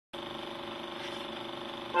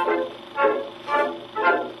In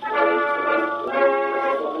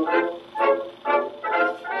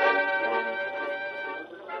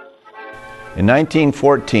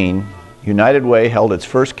 1914, United Way held its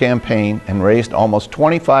first campaign and raised almost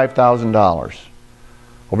 $25,000.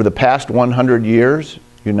 Over the past 100 years,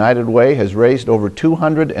 United Way has raised over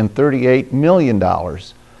 $238 million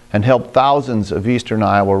and helped thousands of Eastern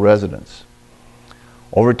Iowa residents.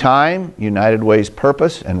 Over time, United Way's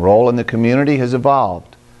purpose and role in the community has evolved,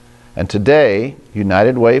 and today,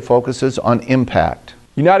 United Way focuses on impact.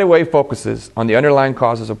 United Way focuses on the underlying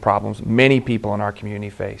causes of problems many people in our community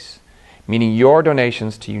face, meaning your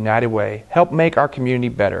donations to United Way help make our community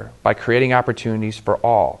better by creating opportunities for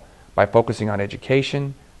all, by focusing on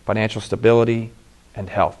education, financial stability, and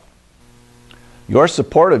health. Your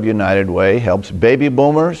support of United Way helps baby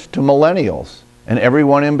boomers to millennials and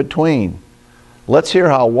everyone in between. Let's hear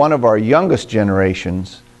how one of our youngest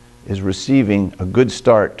generations is receiving a good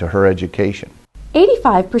start to her education.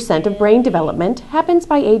 85% of brain development happens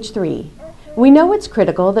by age 3. We know it's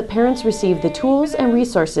critical that parents receive the tools and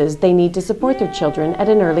resources they need to support their children at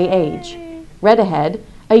an early age. Read Ahead,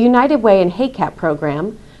 a United Way and HACAP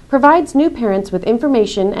program, provides new parents with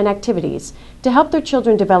information and activities to help their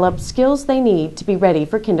children develop skills they need to be ready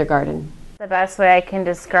for kindergarten. The best way I can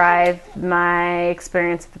describe my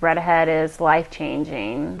experience with Read Ahead is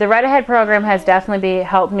life-changing. The Read Ahead program has definitely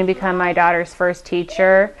helped me become my daughter's first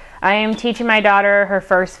teacher. I am teaching my daughter her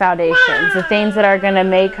first foundations, the things that are going to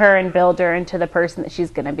make her and build her into the person that she's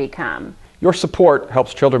going to become. Your support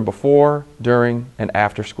helps children before, during, and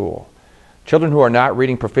after school. Children who are not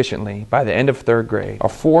reading proficiently by the end of 3rd grade are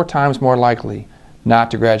 4 times more likely not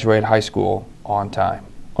to graduate high school on time.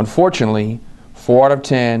 Unfortunately, 4 out of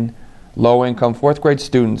 10 low-income 4th grade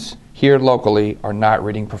students here locally are not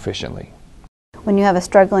reading proficiently. When you have a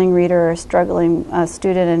struggling reader or a struggling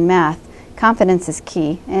student in math, confidence is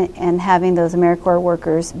key, and having those AmeriCorps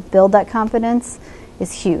workers build that confidence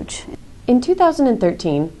is huge. In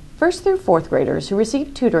 2013, 1st through 4th graders who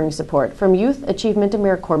received tutoring support from Youth Achievement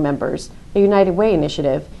AmeriCorps members, a United Way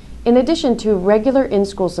initiative, in addition to regular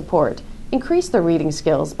in-school support, increased their reading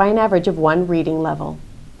skills by an average of 1 reading level.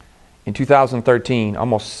 In 2013,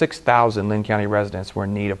 almost 6,000 Linn County residents were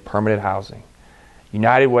in need of permanent housing.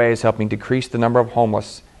 United Way is helping decrease the number of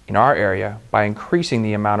homeless in our area by increasing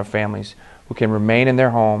the amount of families who can remain in their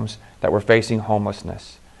homes that were facing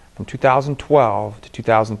homelessness. From 2012 to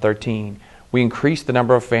 2013, we increased the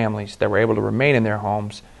number of families that were able to remain in their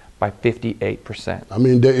homes by 58%. I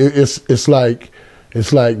mean, it's like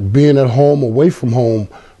being at home, away from home,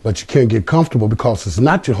 but you can't get comfortable because it's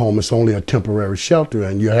not your home, it's only a temporary shelter,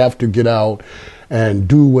 and you have to get out and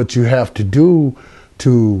do what you have to do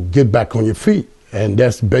to get back on your feet. And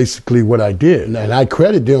that's basically what I did. And I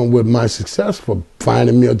credit them with my success for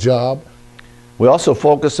finding me a job. We also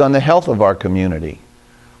focus on the health of our community.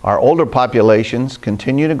 Our older populations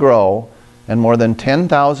continue to grow, and more than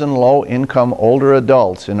 10,000 low-income older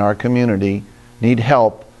adults in our community need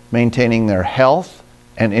help maintaining their health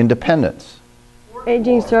and independence.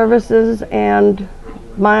 Aging Services and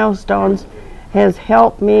Milestones has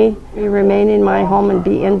helped me remain in my home and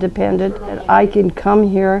be independent. I can come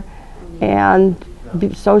here and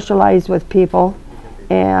socialize with people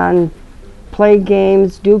and play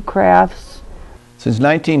games, do crafts. Since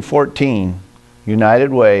 1914,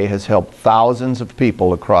 United Way has helped thousands of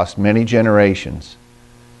people across many generations,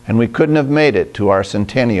 and we couldn't have made it to our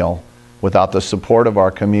centennial without the support of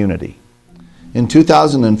our community. In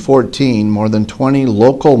 2014, more than 20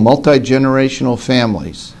 local multi-generational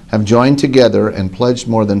families have joined together and pledged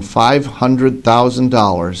more than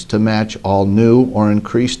 $500,000 to match all new or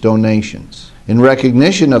increased donations. In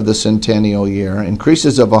recognition of the centennial year,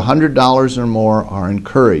 increases of $100 or more are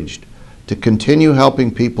encouraged to continue helping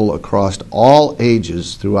people across all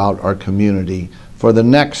ages throughout our community for the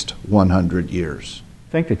next 100 years.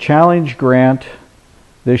 I think the Challenge Grant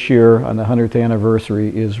this year on the 100th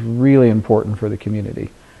anniversary is really important for the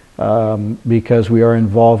community because we are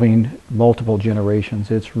involving multiple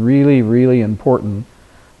generations. It's really, really important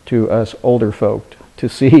to us older folk to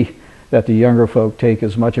see that the younger folk take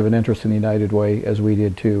as much of an interest in the United Way as we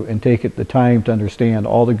did too, and take the time to understand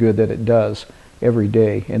all the good that it does every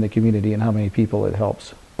day in the community and how many people it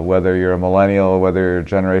helps. Whether you're a millennial, whether you're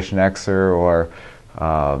Generation Xer or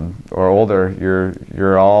older,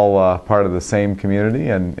 you're all part of the same community,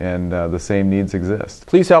 and the same needs exist.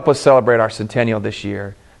 Please help us celebrate our centennial this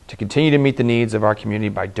year to continue to meet the needs of our community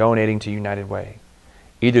by donating to United Way,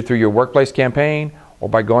 either through your workplace campaign or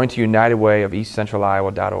by going to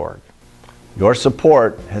unitedwayofeastcentraliowa.org. Your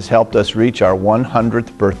support has helped us reach our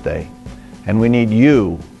 100th birthday, and we need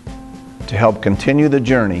you to help continue the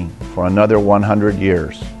journey for another 100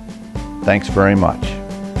 years. Thanks very much.